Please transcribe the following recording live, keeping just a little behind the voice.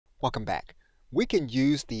Welcome back. We can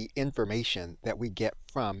use the information that we get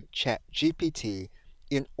from ChatGPT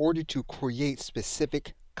in order to create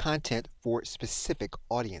specific content for specific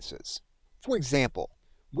audiences. For example,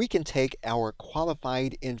 we can take our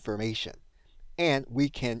qualified information and we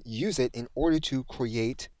can use it in order to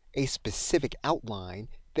create a specific outline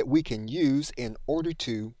that we can use in order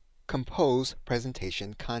to compose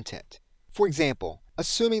presentation content. For example,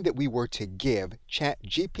 assuming that we were to give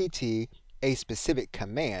ChatGPT a specific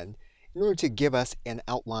command in order to give us an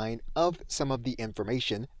outline of some of the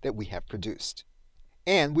information that we have produced.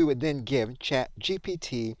 And we would then give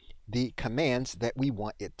ChatGPT the commands that we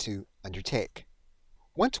want it to undertake.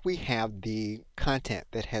 Once we have the content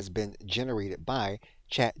that has been generated by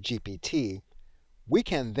ChatGPT, we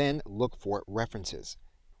can then look for references.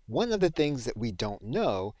 One of the things that we don't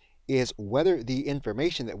know is whether the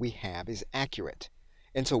information that we have is accurate.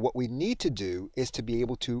 And so what we need to do is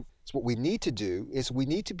we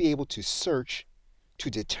need to be able to search to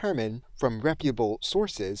determine from reputable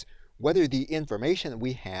sources whether the information that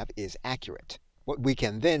we have is accurate. What we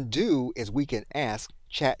can then do is we can ask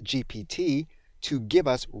ChatGPT to give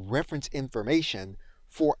us reference information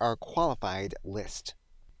for our qualified list.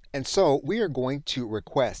 And so we are going to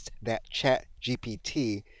request that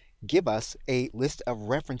ChatGPT give us a list of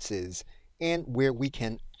references and where we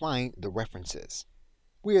can find the references.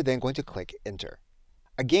 We are then going to click Enter.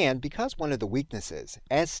 Again, because one of the weaknesses,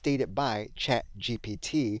 as stated by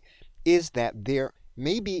ChatGPT, is that there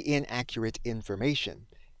may be inaccurate information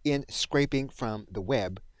in scraping from the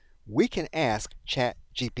web, we can ask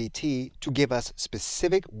ChatGPT to give us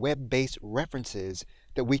specific web-based references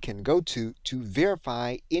that we can go to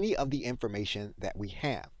verify any of the information that we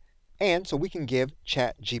have. And so we can give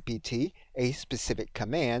ChatGPT a specific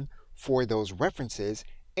command for those references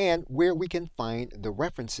and where we can find the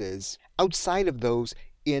references outside of those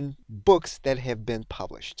in books that have been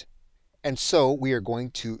published. And so we are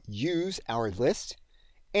going to use our list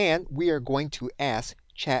and we are going to ask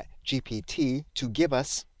ChatGPT to give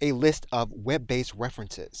us a list of web-based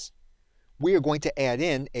references. We are going to add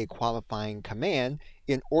in a qualifying command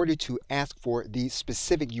in order to ask for the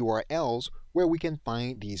specific URLs where we can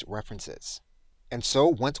find these references. And so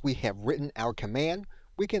once we have written our command,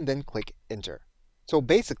 we can then click Enter. So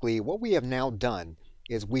basically what we have now done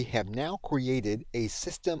is we have now created a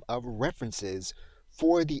system of references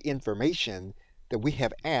for the information that we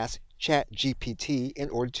have asked ChatGPT in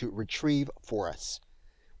order to retrieve for us.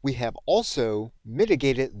 We have also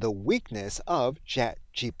mitigated the weakness of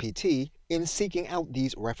ChatGPT in seeking out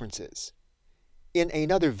these references. In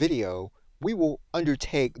another video, we will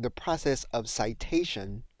undertake the process of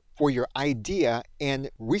citation for your idea and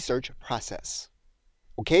research process.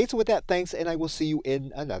 Okay, so with that, thanks, and I will see you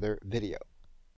in another video.